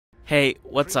Hey,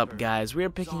 what's up guys? We are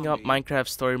picking up Minecraft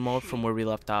Storymode from where we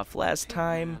left off last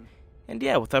time. And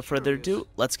yeah, without further ado,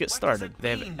 let's get started.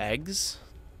 They have eggs.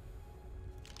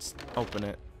 Let's open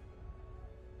it.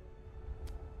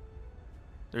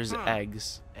 There's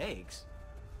eggs. Eggs?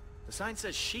 The sign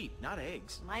says sheep, not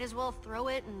eggs. Might as well throw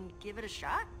it and give it a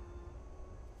shot.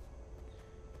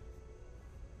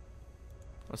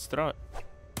 Let's throw it.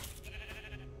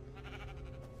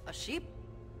 A sheep?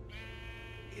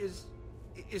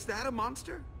 Is that a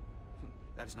monster?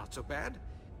 That is not so bad.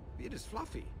 It is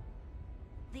fluffy.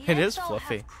 The It eggs is all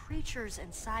fluffy. have creatures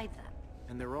inside them.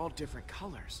 And they're all different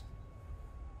colors.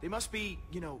 They must be,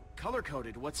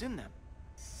 color-coded what's in them.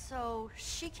 So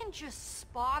she can just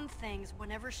spawn things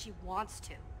whenever she wants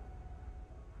to.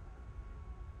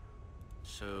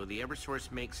 So the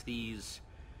Eversource makes these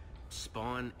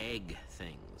spawn egg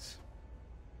things.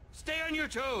 Stay on your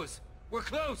toes. We're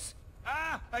close.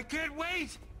 Ah, I can't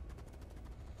wait.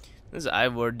 This is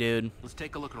Ivor dude. Let's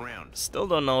take a look around. Still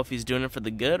don't know if he's doing it for the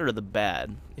good or the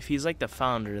bad. If he's like the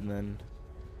founder, then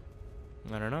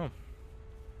I don't know.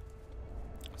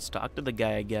 Let's talk to the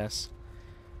guy, I guess.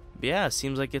 But yeah,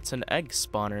 seems like it's an egg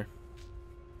spawner,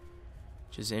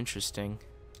 which is interesting.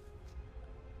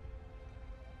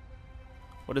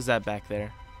 What is that back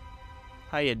there?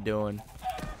 How you doing?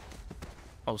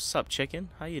 Oh, sup, chicken?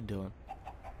 How you doing?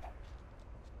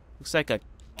 Looks like a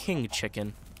king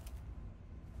chicken.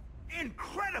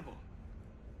 Incredible.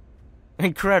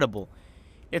 Incredible.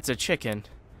 It's a chicken.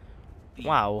 The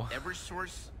Wow.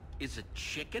 Eversource is a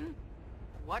chicken?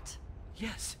 What?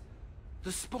 Yes.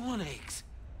 The spawn eggs.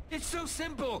 It's so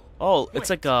simple. Oh, it's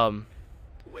like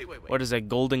Wait. what is that,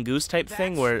 golden goose type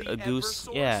thing That's where the a goose,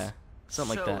 Eversource? yeah,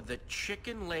 something like that. So the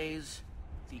chicken lays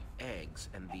the eggs,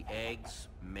 and the eggs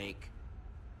make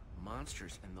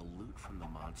monsters, and the loot from the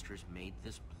monsters made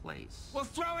this place. Well,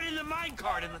 throw it in the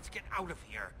minecart and let's get out of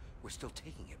here. We're still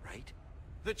taking it, right?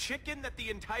 The chicken that the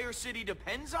entire city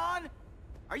depends on?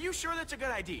 Are you sure that's a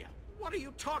good idea? What are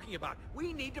you talking about?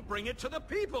 We need to bring it to the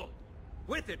people.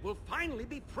 With it, we'll finally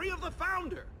be free of the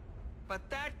founder. But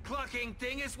that clucking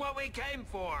thing is what we came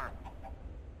for.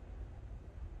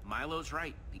 Milo's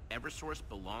right. The Eversource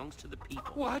belongs to the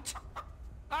people. What?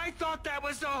 I thought that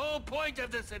was the whole point of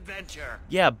this adventure.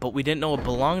 Yeah, but we didn't know it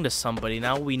belonged to somebody.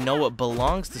 Now we know it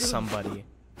belongs to somebody.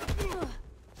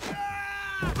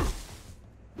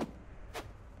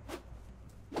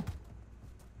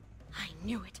 I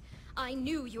knew it. I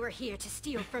knew you were here to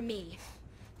steal from me.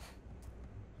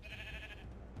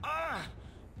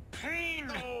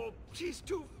 Pain! Oh, she's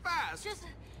too fast. Just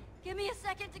give me a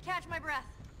second to catch my breath.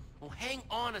 Well, hang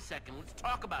on a second. Let's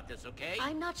talk about this, okay?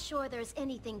 I'm not sure there's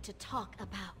anything to talk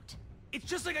about. It's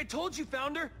just like I told you,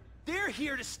 Founder. They're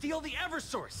here to steal the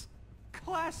Eversource.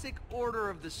 Classic Order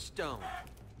of the Stone.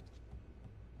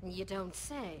 You don't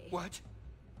say. What?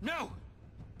 No!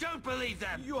 Don't believe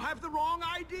them! You have the wrong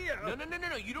idea! No.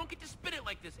 You don't get to spin it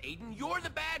like this, Aiden. You're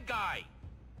the bad guy.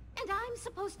 And I'm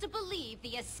supposed to believe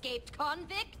the escaped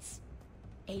convicts?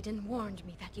 Aiden warned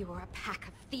me that you were a pack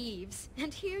of thieves,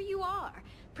 and here you are,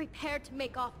 prepared to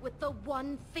make off with the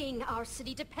one thing our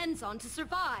city depends on to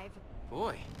survive.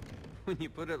 Boy, when you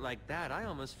put it like that, I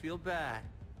almost feel bad.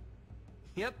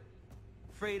 Yep.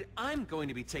 Afraid I'm going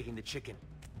to be taking the chicken.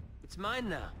 It's mine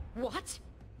now. What?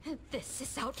 This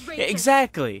is Yeah, outrageous.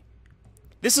 exactly.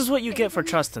 This is what you get for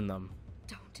trusting them.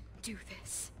 Don't do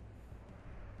this.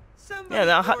 Yeah,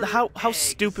 now how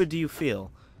stupid do you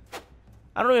feel?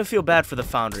 I don't even feel bad for the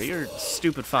founder. You're a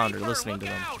stupid founder listening to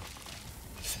them.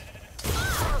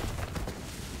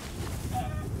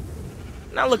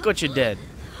 Now look what you did.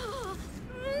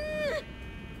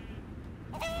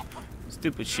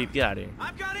 Stupid sheep, get out of here.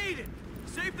 I've got Aiden.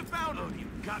 Save the Founder. You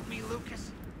got me,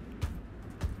 Lucas?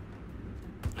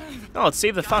 No, let's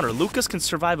save the founder. Lucas can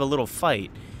survive a little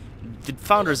fight. The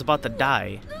founder's about to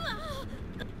die.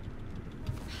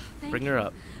 Bring her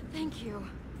up. Thank you.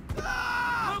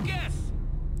 Lucas!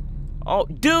 Oh,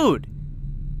 dude!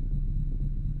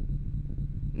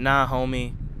 Nah,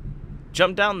 homie.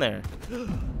 Jump down there.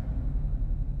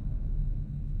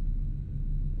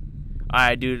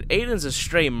 Alright, dude. Aiden's a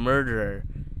straight murderer.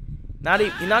 Not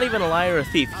even a liar or a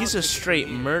thief. He's a straight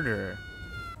murderer.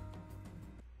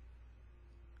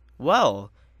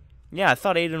 Well, yeah, I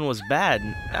thought Aiden was bad.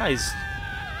 Now he's...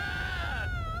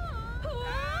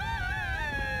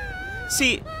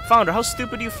 See, Founder, how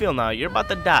stupid do you feel now? You're about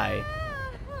to die.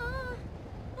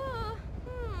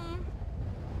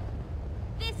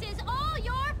 This is all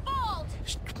your fault!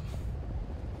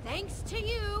 Thanks to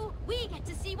you, we get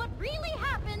to see what really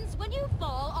happens when you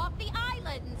fall off the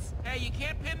islands. Hey, you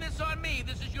can't pin this on me.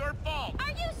 This is your fault.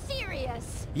 Are you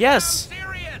serious? Yes. I'm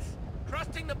serious.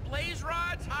 Trusting the blaze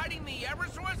rods, hiding the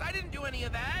Eversource? I didn't do any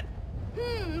of that.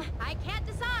 I can't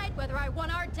decide whether I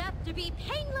want our death to be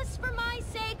painless for my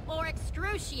sake or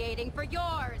excruciating for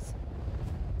yours.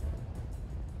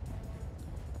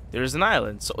 There's an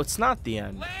island, so it's not the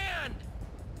end. Land!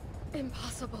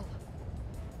 Impossible.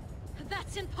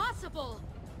 That's impossible.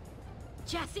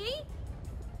 Jesse?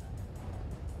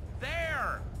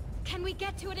 There! Can we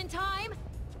get to it in time?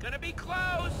 It's gonna be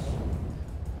close!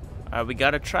 Alright, we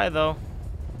gotta try though.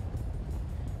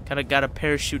 Kinda gotta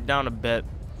parachute down a bit.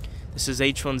 This is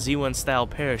H1Z1 style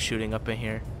parachuting up in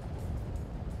here.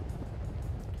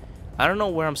 I don't know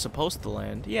where I'm supposed to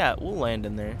land. Yeah, we'll land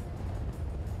in there.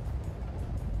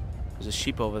 There's a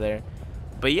sheep over there.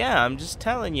 But yeah, I'm just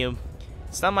telling you,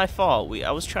 it's not my fault.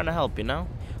 I was trying to help, you know?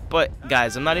 But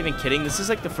guys, I'm not even kidding. This is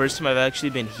like the first time I've actually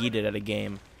been heated at a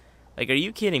game. Like, are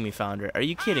you kidding me, Founder? Are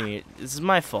you kidding me? This is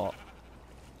my fault.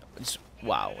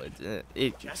 Wow,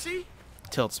 it Jesse?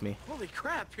 tilts me. Holy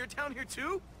crap, you're down here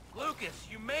too? Lucas,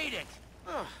 you made it!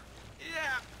 Oh,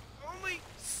 yeah, only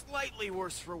slightly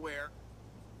worse for wear.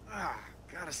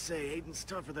 Gotta say, Aiden's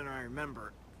tougher than I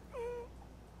remember.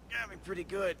 Got me pretty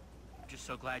good. I'm just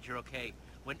so glad you're okay.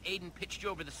 When Aiden pitched you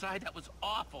over the side, that was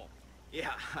awful.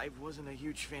 Yeah, I wasn't a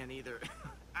huge fan either.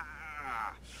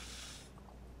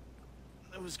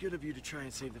 It was good of you to try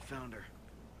and save the Founder.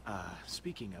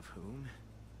 Speaking of whom,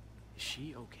 is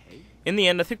she okay? In the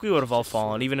end, I think we would have all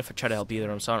fallen, even if I tried to help either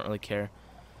of them, so I don't really care.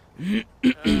 Let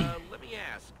me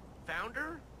ask.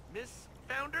 Founder? Miss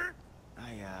Founder?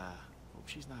 I, hope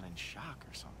she's not in shock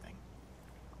or something.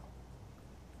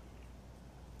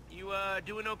 You,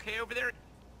 doing okay over there?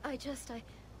 I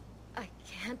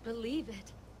can't believe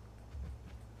it.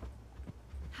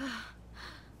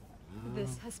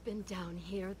 This has been down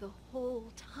here the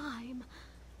whole time.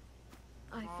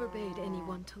 I forbade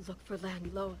anyone to look for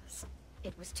Land Lois.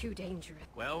 It was too dangerous.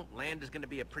 Well, land is gonna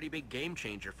be a pretty big game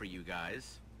changer for you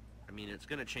guys. I mean, it's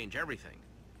gonna change everything.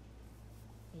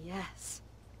 Yes.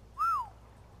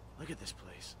 Look at this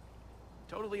place.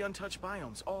 Totally untouched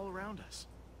biomes all around us.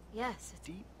 Yes, it's...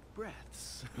 Deep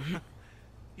breaths.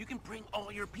 You can bring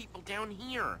all your people down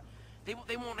here.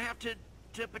 They won't have to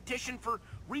petition for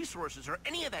resources or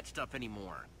any of that stuff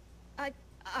anymore.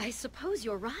 I suppose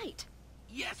you're right.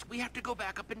 Yes, we have to go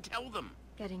back up and tell them.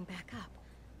 Getting back up.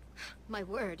 My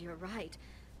word, you're right.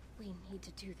 We need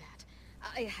to do that.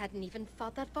 I hadn't even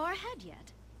thought that far ahead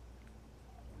yet.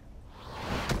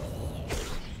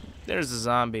 There's a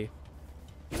zombie.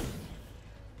 Look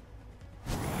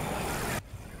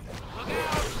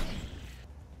out!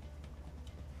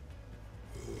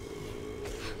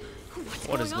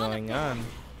 What is going on?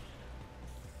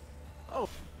 Oh,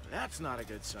 that's not a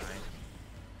good sign.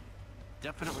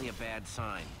 Definitely a bad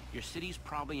sign. Your city's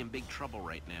probably in big trouble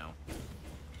right now.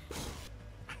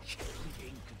 I can't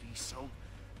believe Aiden could be so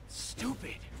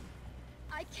stupid.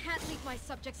 I can't leave my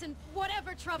subjects in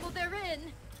whatever trouble they're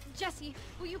in. Jesse,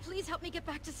 will you please help me get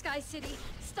back to Sky City?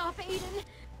 Stop Aiden.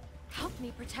 Help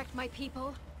me protect my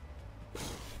people.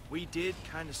 We did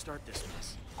kind of start this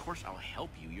mess. Of course I'll help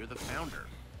you. You're the founder.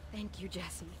 Thank you,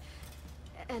 Jesse.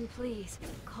 And please,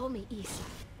 call me Issa.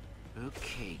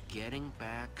 Okay, getting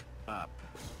back up.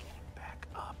 Getting back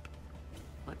up.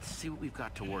 Let's see what we've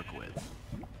got to work with.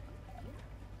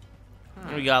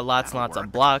 We got lots and lots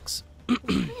of blocks. What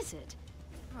is it?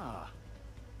 Ah,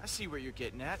 I see where you're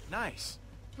getting at. Nice.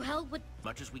 Well, what...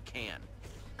 Much as we can.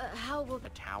 how will... A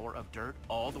tower of dirt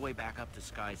all the way back up to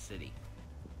Sky City.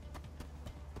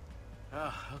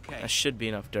 Okay. That should be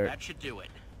enough dirt. That should do it.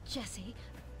 Jesse,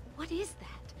 what is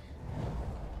that?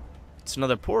 It's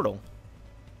another portal.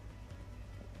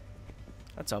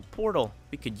 That's a portal.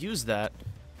 We could use that.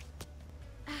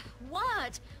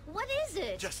 What? What is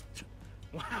it? Just...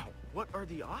 Wow, what are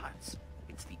the odds?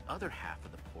 It's the other half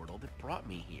of the portal that brought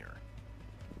me here.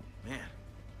 Man,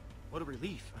 what a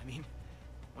relief. I mean,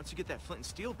 once you get that flint and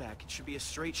steel back, it should be a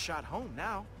straight shot home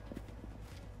now.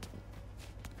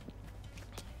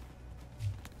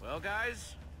 Well,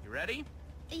 guys, you ready?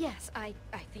 Yes, I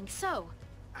think so.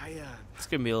 It's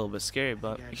gonna be a little bit scary,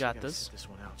 but I we actually got gotta this. sit this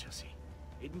one out, Jesse.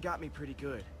 Aiden got me pretty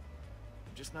good.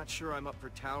 I'm just not sure I'm up for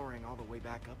towering all the way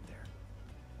back up there.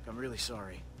 I'm really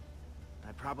sorry.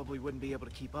 I probably wouldn't be able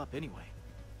to keep up anyway.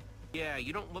 Yeah,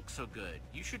 you don't look so good.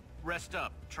 You should rest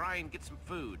up. Try and get some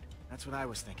food. That's what I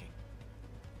was thinking.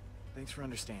 Thanks for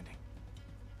understanding.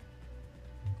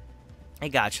 I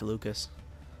got you, Lucas.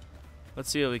 Let's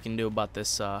see what we can do about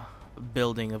this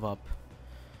building of up.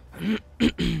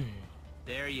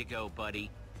 There you go, buddy.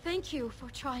 Thank you for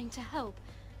trying to help.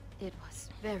 It was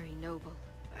very noble.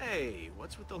 Hey,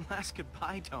 what's with the last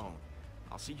goodbye tone?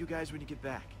 I'll see you guys when you get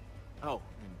back. Oh,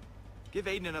 and give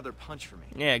Aiden another punch for me.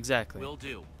 Yeah, exactly. Will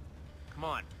do. Come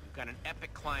on, We've got an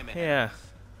epic climb ahead. Yeah.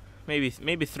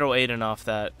 Maybe throw Aiden off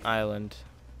that island.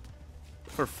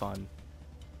 For fun.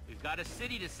 We've got a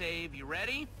city to save. You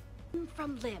ready?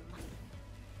 From Lim.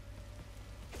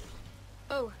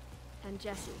 Oh, and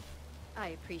Jesse, I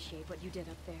appreciate what you did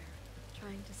up there.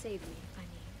 Trying to save me, I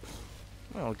mean.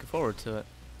 Well, looking forward to it.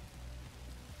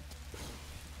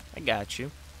 I got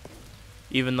you.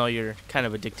 Even though you're kind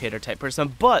of a dictator type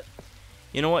person. But,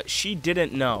 you know what? She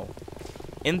didn't know.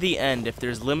 In the end, if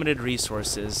there's limited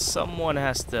resources, someone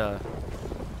has to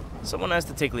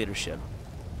take leadership.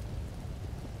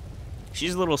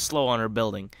 She's a little slow on her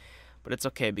building, but it's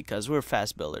okay because we're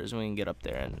fast builders. We can get up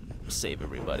there and save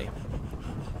everybody.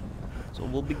 So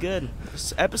we'll be good.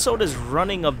 This episode is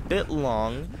running a bit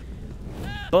long,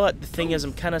 but the thing is,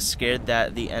 I'm kind of scared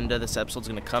that the end of this episode is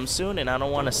going to come soon, and I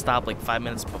don't want to stop like 5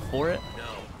 minutes before it. No,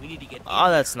 we need to get.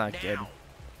 Oh, that's not good.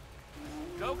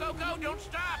 Go, go, go! Don't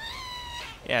stop!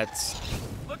 Yeah, it's.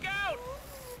 Look out!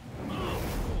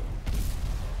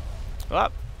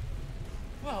 Up.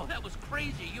 Whoa, that was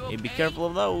crazy. You okay? Hey, be careful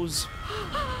of those.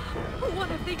 What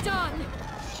have they done?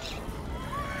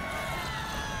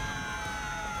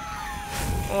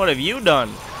 What have you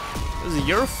done? This is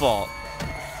your fault,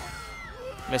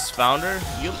 Miss Founder.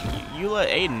 You let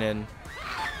Aiden in.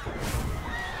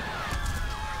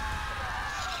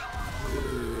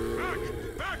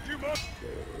 Back, you must.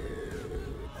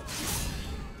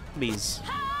 Bees.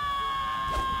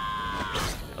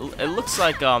 It looks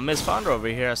like Miss Founder over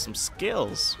here has some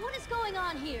skills. What is going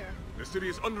on here? The city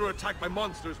is under attack by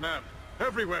monsters, ma'am.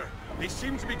 Everywhere. They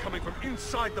seem to be coming from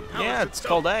inside the palace. Yeah, it's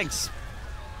called eggs.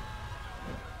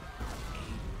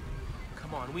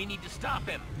 Come on, we need to stop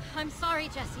him. I'm sorry,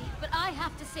 Jesse, but I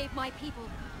have to save my people.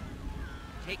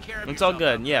 Take care of It's all yourself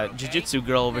good. out Yeah, there, okay? Jiu-Jitsu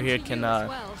girl over And here to can you as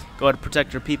well. go ahead and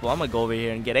protect her people. I'm gonna go over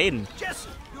here and get Aiden. Jesse,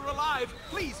 you're alive.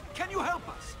 Please, can you help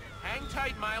us? Hang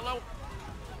tight, Milo.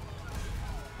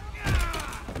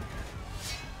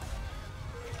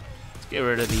 Let's get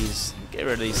rid of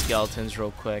these skeletons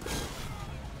real quick.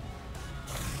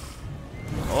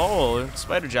 Oh,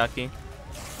 spider jockey.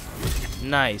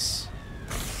 Nice.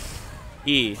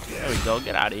 E. There we go.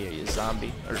 Get out of here, you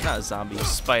zombie. Or not a zombie, a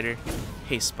spider.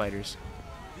 Hate spiders.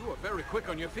 You are very quick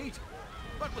on your feet.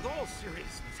 But with all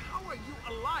seriousness, how are you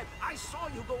alive? I saw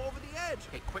you go over the edge.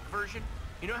 Okay, quick version.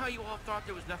 You know how you all thought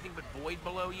there was nothing but void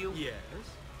below you? Yes?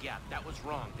 Yeah, that was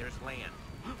wrong. There's land.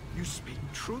 You speak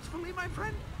truthfully, my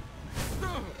friend?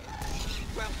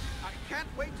 Well, I can't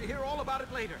wait to hear all about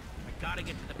it later. I gotta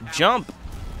get to the palace. Jump!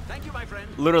 Thank you, my friend.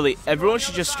 Literally, See you on everyone the should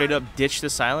other just straight side. up ditch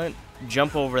this island,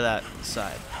 jump over that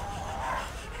side.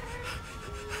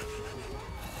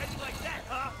 Heading like that,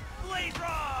 huh? Blaze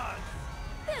rods!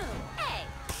 Hey!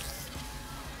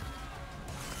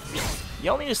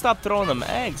 Y'all need to stop throwing them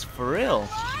eggs, for real.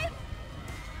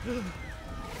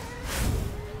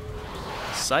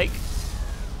 Psych.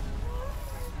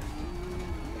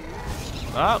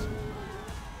 Up.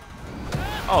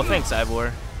 Oh, thanks,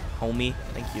 Ivor. Homie,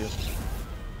 thank you.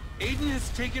 Aiden has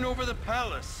taken over the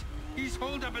palace. He's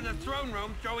holed up in the throne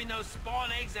room throwing those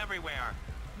spawn eggs everywhere.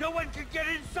 No one can get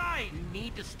inside. We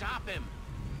need to stop him.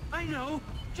 I know.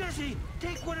 Jesse,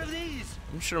 take one of these.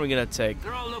 I'm sure we're gonna take.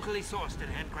 They're all locally sourced and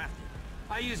handcrafted.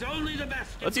 I use only the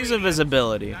best. Let's use ingredients.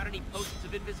 invisibility. Got any potions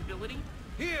of invisibility?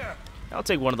 Here. I'll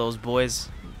take one of those boys.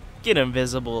 Get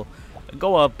invisible.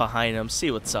 Go up behind him. See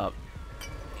what's up.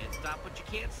 Can't stop what you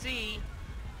can't see.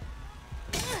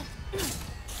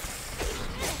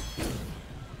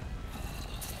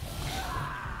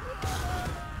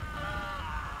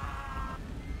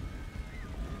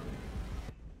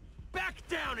 Back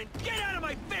down and get out of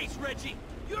my face, Reggie!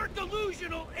 You're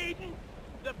delusional, Aiden!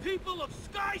 The people of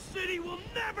Sky City will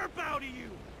never bow to you!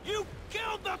 You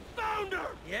killed the founder!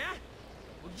 Yeah?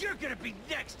 Well, you're gonna be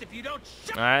next if you don't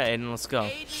shut— Alright, Aiden, let's go.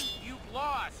 Aiden, you've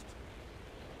lost.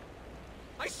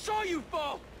 I saw you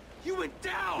fall! You went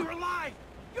down! You're alive!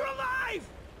 You're alive!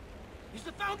 Is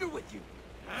the founder with you?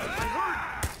 I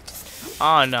heard—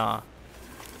 Oh, no.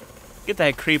 Get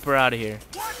that creeper out of here.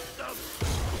 What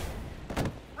the—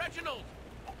 Reginald!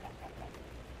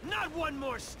 Not one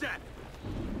more step!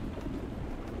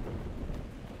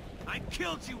 I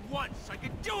killed you once, I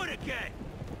can do it again!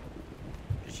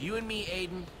 Just you and me,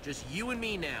 Aiden. Just you and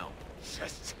me now.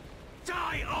 Just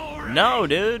die already! No,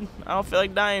 dude. I don't feel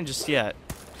like dying just yet.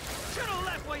 Should've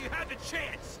left while you had the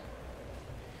chance!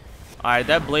 Alright,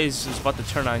 that blaze is about to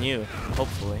turn on you.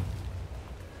 Hopefully.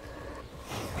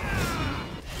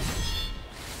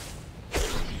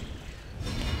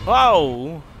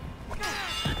 Whoa!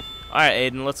 Alright,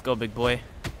 Aiden, let's go, big boy.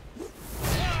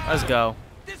 Let's go.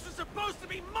 This was supposed to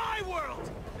be my world,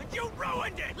 and you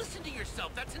ruined it! Listen to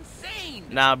yourself. That's insane.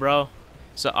 Nah, bro.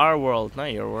 So our world,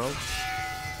 not your world.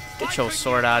 Get your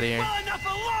sword out of here.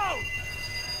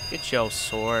 Get your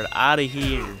sword out of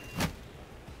here.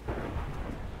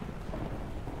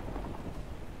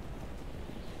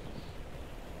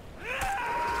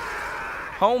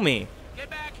 Homie. Get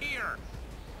back here.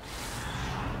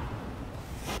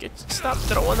 Stop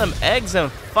throwing them eggs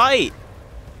and fight.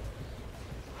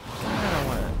 God, I don't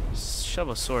want to shove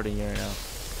a sword in you right now.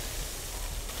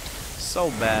 So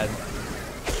bad.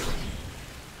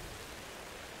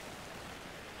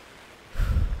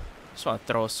 Just want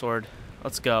to throw a sword.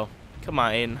 Let's go. Come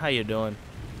on, Aiden. How you doing?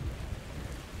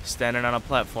 Standing on a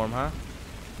platform, huh?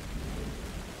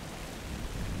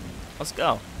 Let's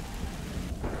go.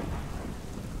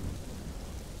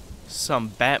 Some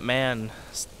Batman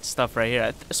stuff right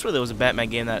here. I swear there was a Batman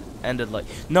game that ended like...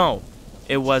 No!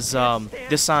 It was,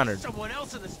 Dishonored. Someone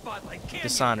else in the spotlight, can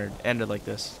Dishonored. Ended like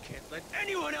this. you? Can't let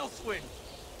anyone else win.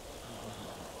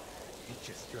 It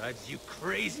just drives you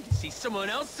crazy to see someone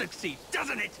else succeed,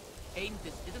 doesn't it? Aiden,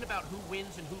 this isn't about who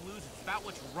wins and who loses. It's about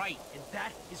what's right. And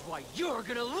that is why you're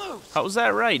gonna lose. How was that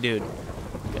right, dude?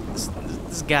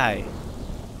 This guy.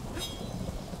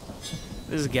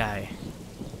 This guy.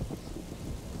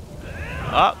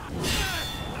 Up.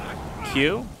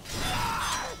 Q.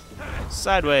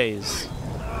 Sideways.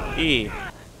 E.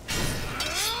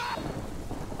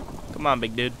 Come on,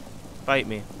 big dude. Fight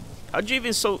me. How'd you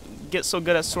even get so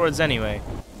good at swords anyway?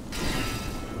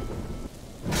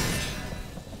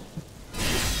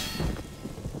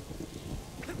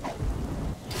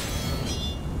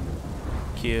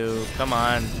 Q. Come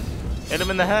on. Hit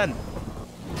him in the head.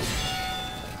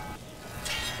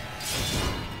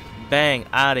 Bang.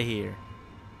 Out of here.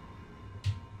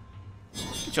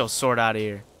 Get your sword out of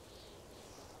here.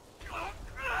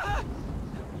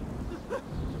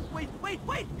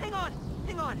 Wait, hang on.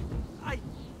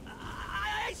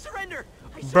 I surrender.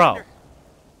 Bro.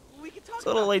 We can talk It's a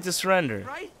little about late to this, surrender.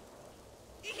 right?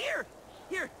 Here.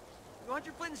 You want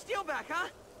your flint and steel back, huh?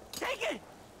 Take it.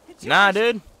 It's Nah, yours.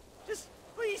 dude. Just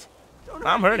please don't.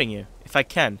 I'm hurting you. If I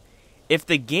can. If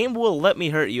the game will let me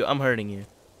hurt you, I'm hurting you.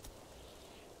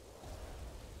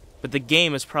 But the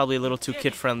game is probably a little too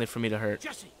kid-friendly for me to hurt.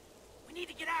 Jesse, we need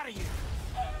to get out of here.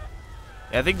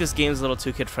 Yeah, I think this game's a little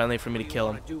too kid-friendly for me to kill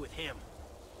him. What do you want to do with him?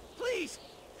 Please,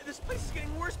 this place is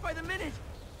getting worse by the minute.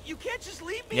 You can't just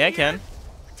leave me Yeah, I here. can.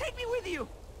 Take me with you.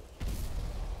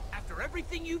 After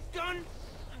everything you've done,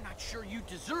 I'm not sure you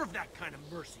deserve that kind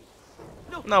of mercy.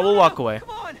 No, we'll walk away. Come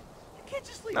on. You can't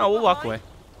just leave No, me we'll walk behind. away.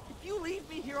 If you leave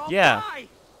me here, I'll Yeah. die.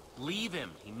 Leave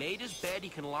him. He made his bed. He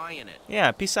can lie in it.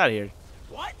 Yeah, peace out of here.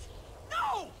 What?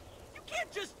 No! You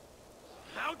can't just...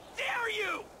 How dare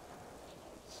you!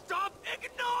 Stop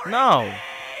ignoring No. me!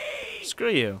 Screw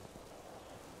you.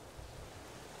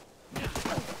 No!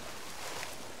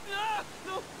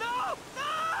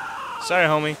 Sorry,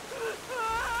 homie.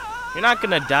 You're not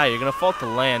gonna die. You're gonna fall to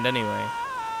land anyway.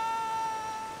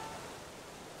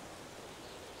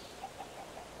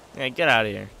 Yeah, get out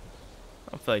of here.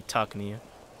 I don't feel like talking to you.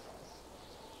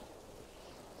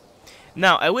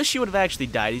 Now, I wish he would have actually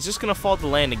died. He's just gonna fall to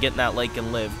land and get in that lake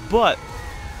and live. But,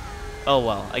 oh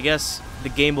well. I guess the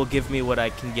game will give me what I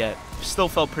can get. Still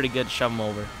felt pretty good to shove him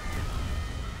over.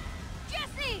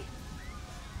 Jesse!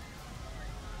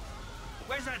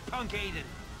 Where's that punk Aiden?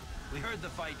 We heard the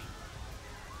fighting.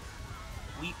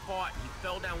 We fought. He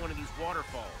fell down one of these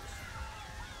waterfalls.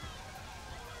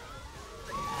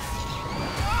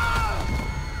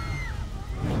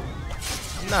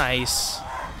 Nice.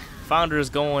 Founder is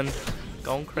going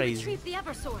crazy. Retrieve the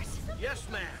Eversource. Yes,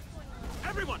 ma'am.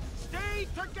 Everyone, stay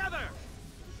together.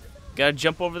 Gotta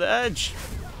jump over the edge.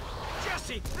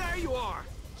 Jesse, there you are.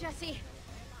 Jesse,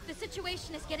 the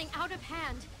situation is getting out of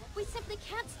hand. We simply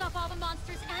can't stop all the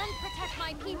monsters and protect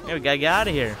my people. Yeah, we gotta get out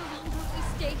of here. The longer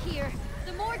we stay here,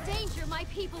 the more danger my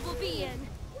people will be in.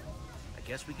 I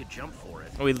guess we could jump for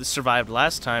it. We survived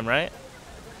last time, right?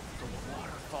 The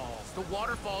waterfalls. The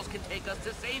waterfalls can take us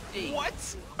to safety. What?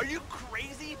 Are you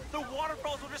crazy? The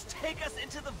waterfalls will just take us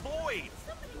into the void.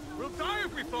 We'll die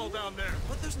if we fall down there.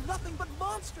 But there's nothing but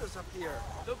monsters up here.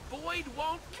 The void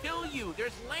won't kill you.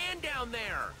 There's land down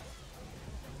there.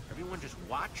 Everyone just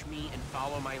watch me and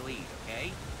follow my lead,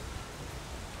 okay?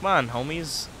 Come on,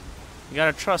 homies. You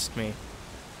gotta trust me.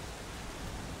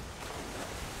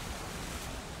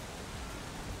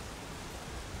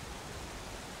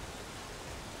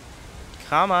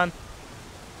 Come on.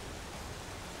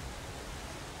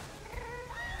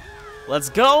 Let's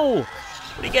go! What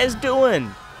are you guys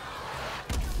doing?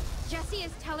 Jesse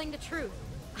is telling the truth.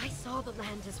 I saw the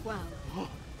land as well.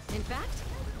 In fact,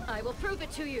 I will prove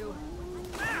it to you.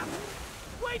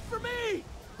 Wait for me!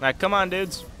 Alright, come on,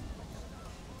 dudes.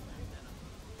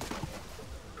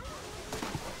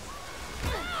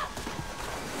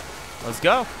 Let's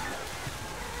go.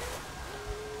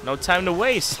 No time to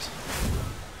waste.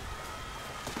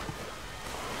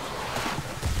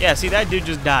 Yeah, see, that dude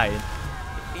just died.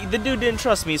 The dude didn't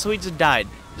trust me, so he just died.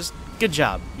 Just, good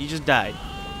job. You just died.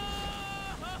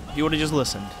 You would have just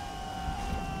listened.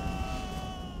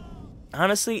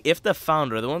 Honestly, if the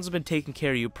founder, the one's been taking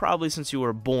care of you probably since you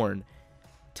were born,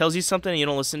 tells you something and you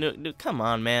don't listen to it, dude, come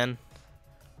on, man.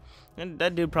 And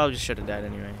that dude probably just should have died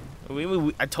anyway.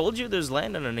 I told you there's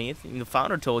land underneath. The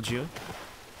founder told you.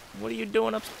 What are you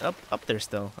doing up there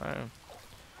still? I don't know.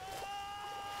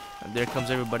 And there comes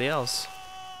everybody else.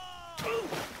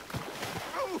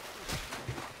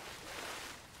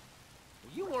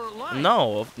 You weren't lying.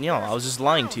 No, I was just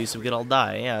lying to you so we could all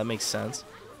die. Yeah, that makes sense.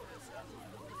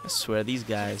 I swear, these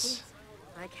guys.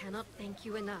 I cannot thank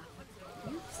you enough.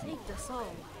 You've saved us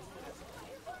all.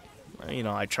 Well, you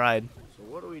know, I tried. So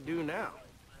what do we do now?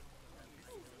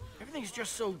 Everything's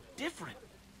just so different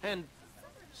and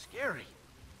scary.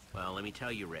 Well, let me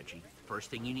tell you, Reggie. First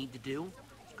thing you need to do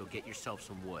is go get yourself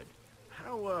some wood.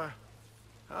 How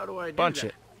do I do Punch that?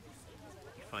 it.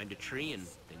 You find a tree and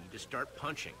then you just start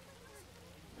punching.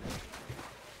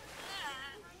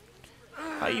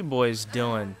 How you boys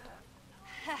doing?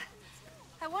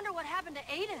 I wonder what happened to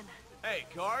Aiden. Hey,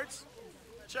 guards!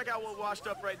 Check out what washed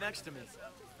up right next to me.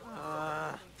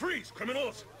 Freeze,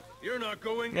 criminals! You're not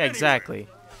going Yeah, exactly.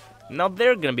 Now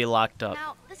they're gonna be locked up.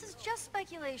 Now, this is just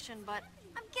speculation, but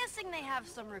I'm guessing they have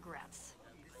some regrets.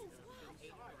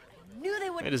 I knew they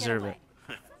wouldn't They deserve get away.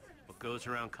 it. What goes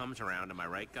around comes around, am I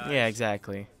right, guys? Yeah,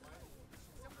 exactly.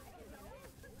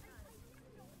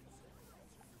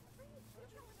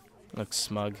 Looks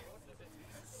smug.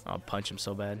 I'll punch him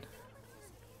so bad.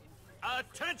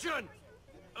 Attention!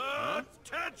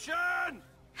 Attention!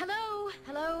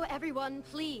 Hello, everyone,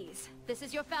 please. This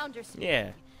is your founder speaking.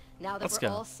 Yeah. Now that Let's we're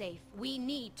go. all safe, we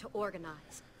need to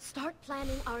organize. Start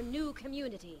planning our new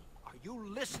community. Are you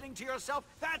listening to yourself?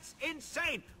 That's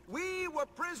insane! We were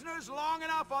prisoners long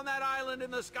enough on that island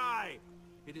in the sky.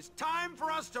 It is time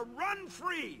for us to run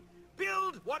free.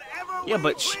 Build whatever Yeah, we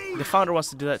but please. the founder wants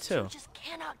to do that too. We just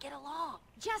cannot get along.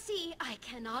 Jesse, I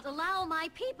cannot allow my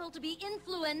people to be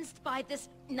influenced by this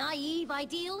naive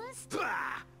idealist.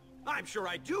 Bah! I'm sure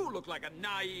I do look like a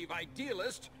naive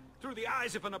idealist through the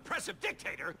eyes of an oppressive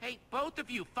dictator. Hey, both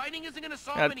of you, fighting isn't gonna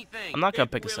solve Yeah, anything. I'm not gonna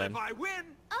It pick a will side. if I win.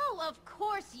 Oh, of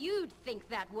course you'd think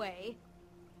that way.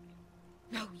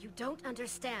 No, you don't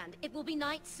understand. It will be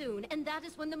night soon, and that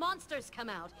is when the monsters come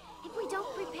out. If we don't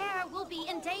prepare, we'll be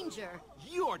in danger.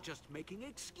 You're just making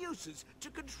excuses to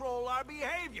control our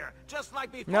behavior, just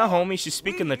like before. No, homie, she's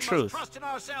speaking the We truth. must trust in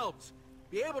ourselves.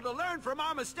 Be able to learn from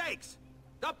our mistakes.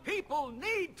 The people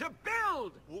need to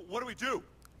build. What do we do?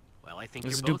 Well, I think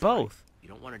Let's you're do both right. both. You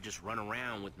don't want to just run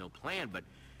around with no plan, but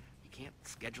you can't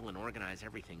schedule and organize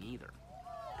everything either.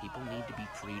 People need to be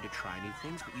free to try new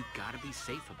things, but you've got to be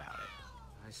safe about it.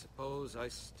 I suppose I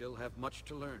still have much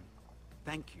to learn.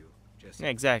 Thank you, Jesse. Yeah,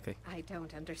 exactly. I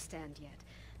don't understand yet,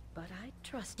 but I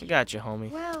trust I you. got you,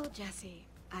 homie. Well, Jesse,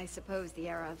 I suppose the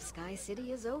era of Sky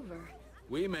City is over.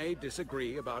 We may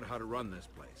disagree about how to run this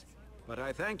place, but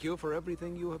I thank you for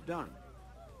everything you have done.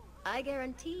 I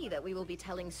guarantee that we will be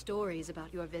telling stories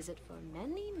about your visit for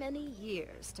many, many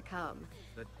years to come.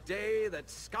 The day that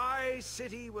Sky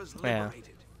City was Yeah.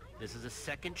 liberated. This is a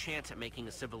second chance at making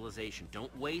a civilization.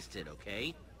 Don't waste it,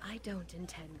 okay? I don't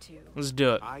intend to. Let's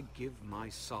do it. I give my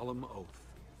solemn oath.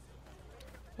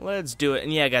 Let's do it.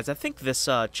 And yeah, guys, I think this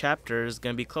chapter is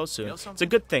gonna be close soon. know It's a something?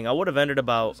 good thing. I would have ended It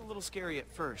about was a little scary at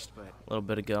first, but a little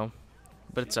bit ago,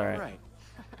 but it's all right.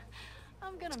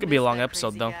 I'm gonna gonna be a miss long that episode,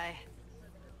 crazy though. guy.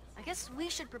 I guess we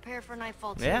should prepare for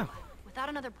nightfall too. Yeah. Without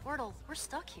another portal, we're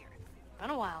stuck here. Been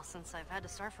a while since I've had to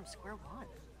start from square one.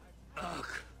 Ugh.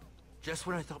 Just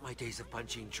when I thought my days of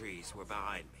punching trees were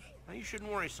behind me. Now, you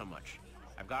shouldn't worry so much.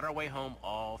 I've got our way home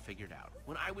all figured out.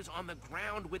 When I was on the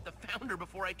ground with the founder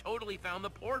before I totally found the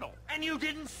portal. And you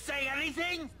didn't say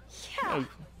anything? Yeah,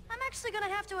 I'm actually gonna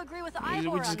have to agree with We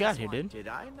Ivor just on got this here, one. dude. did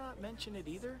I not mention it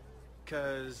either?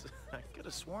 Cause I could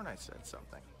have sworn I said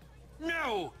something.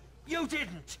 No, you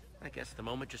didn't. I guess the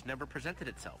moment just never presented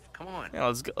itself. Come on. Yeah,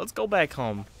 let's go back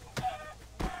home.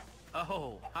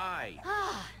 Oh, hi.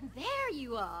 Ah, there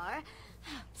you are.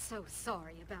 So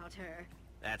sorry about her.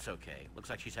 That's okay. Looks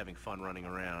like she's having fun running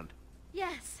around.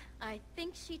 Yes, I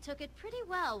think she took it pretty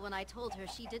well when I told her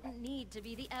she didn't need to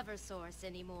be the Eversource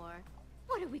anymore.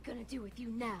 What are we gonna do with you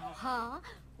now, huh?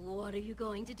 What are you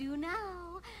going to do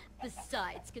now?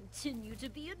 Besides, continue to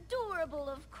be adorable,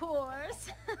 of course.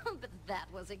 But that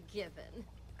was a given.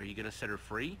 Are you gonna set her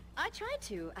free? I tried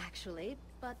to, actually,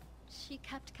 but she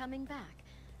kept coming back.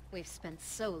 We've spent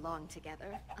so long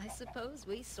together. I suppose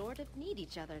we sort of need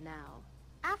each other now.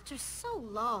 After so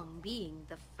long being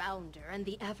the founder and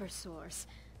the Eversource,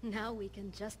 now we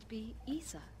can just be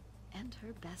Isa and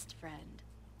her best friend,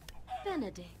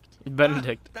 Benedict.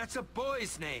 Benedict. That's a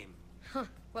boy's name. Huh,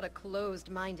 what a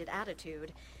closed-minded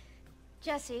attitude.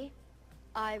 Jesse,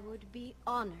 I would be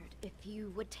honored if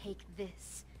you would take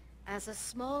this as a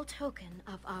small token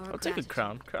of our I'll take a gratitude.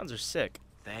 crown. Crowns are sick.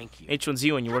 Thank you.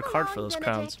 H1Z1, you work Come hard for along, those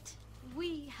crowns. Benedict.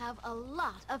 We have a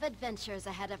lot of adventures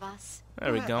ahead of us.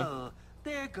 There we go. Well,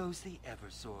 there goes the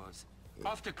Eversource.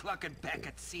 Off to cluck and peck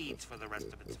at seeds for the rest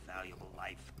of its valuable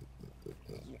life.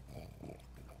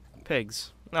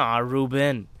 Pigs. Aw,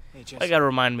 Ruben. Hey, Jesse. I gotta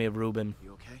remind me of Ruben.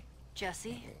 You okay?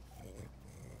 Jesse?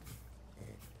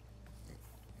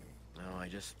 No, I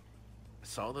just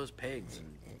saw those pigs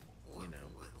and, you know.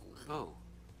 Oh.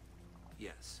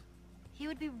 Yes. He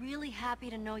would be really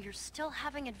happy to know you're still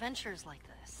having adventures like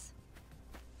this.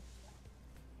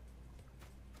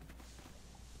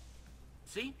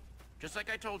 See? Just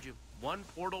like I told you. One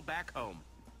portal back home.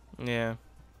 Yeah.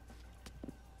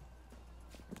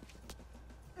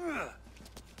 Ugh.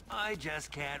 I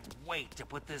just can't wait to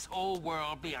put this whole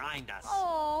world behind us.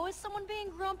 Oh, is someone being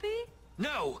grumpy?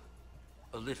 No!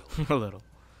 A little. A little.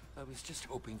 I was just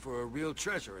hoping for a real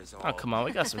treasure is all. Oh, come on.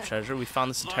 We got some treasure. We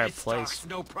found this entire My place. stock's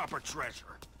no proper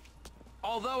treasure.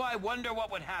 Although I wonder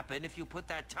what would happen if you put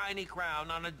that tiny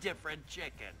crown on a different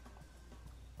chicken.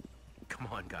 Come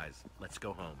on, guys. Let's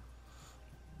go home.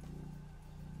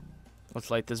 Let's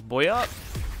light this boy up.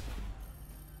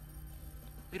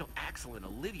 We had Axel and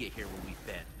Olivia here when we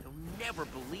fed. They'll never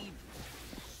believe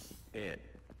it.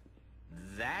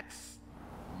 That's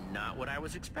not what I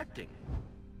was expecting.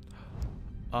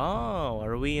 Oh,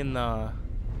 are we in the...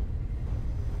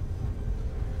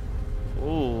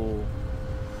 Ooh.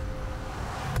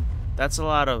 That's a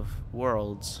lot of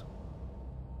worlds.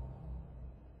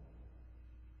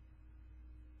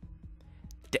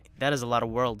 That is a lot of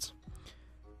worlds.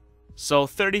 So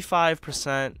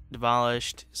 35%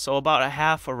 demolished. So about a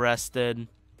half arrested.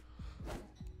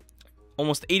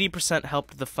 Almost 80%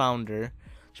 helped the founder,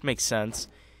 which makes sense.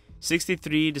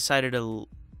 63 decided to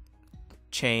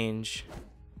change.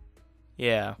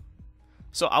 Yeah.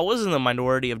 So I was in the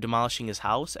minority of demolishing his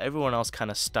house. Everyone else kind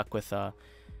of stuck with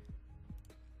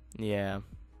yeah.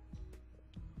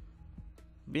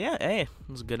 But yeah, hey, it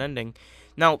was a good ending.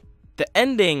 Now, the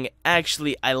ending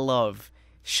actually I love,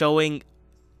 showing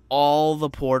all the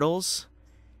portals.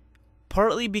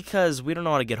 Partly because we don't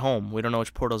know how to get home. We don't know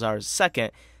which portals are.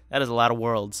 Second, that is a lot of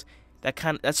worlds.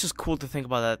 That's just cool to think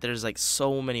about that. There's like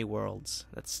so many worlds.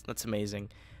 That's amazing.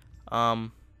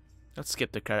 Let's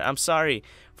skip the credit. I'm sorry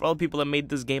for all the people that made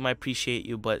this game. I appreciate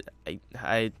you, but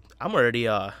I'm already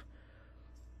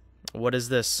what is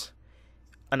this?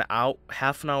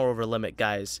 Half an hour over limit,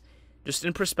 guys. Just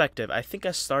in perspective, I think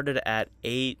I started at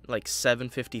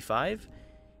 7:55.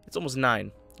 It's almost 9.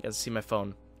 You guys see my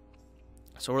phone.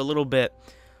 So we're a little bit.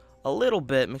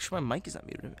 Make sure my mic is not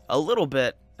muted. A little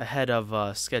bit ahead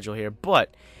of schedule here,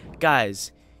 but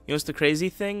guys, you know what's the crazy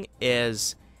thing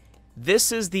is?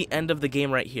 This is the end of the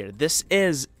game right here. This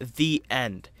is the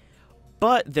end.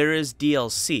 But there is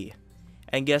DLC.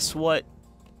 And guess what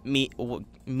me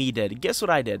did? Guess what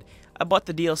I did? I bought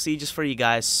the DLC just for you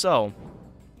guys. So,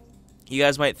 you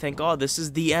guys might think, oh, this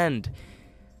is the end.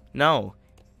 No,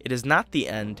 it is not the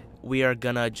end. We are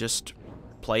gonna just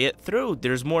play it through.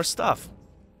 There's more stuff.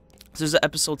 So there's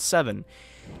episode 7.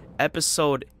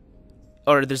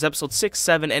 There's episode 6,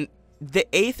 7, and the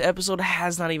 8th episode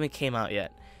has not even came out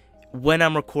yet. When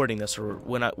I'm recording this, or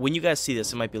when you guys see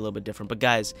this, it might be a little bit different. But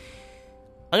guys,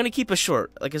 I'm gonna keep it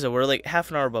short. Like I said, we're like half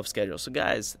an hour above schedule. So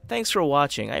guys, thanks for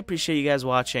watching. I appreciate you guys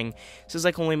watching. This is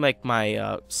like only like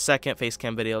my second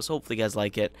FaceCam video, so hopefully you guys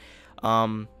like it.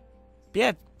 But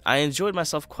yeah, I enjoyed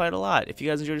myself quite a lot. If you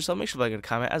guys enjoyed yourself, make sure to like and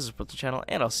comment, as support the channel,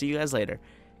 and I'll see you guys later.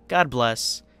 God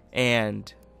bless,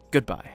 and goodbye.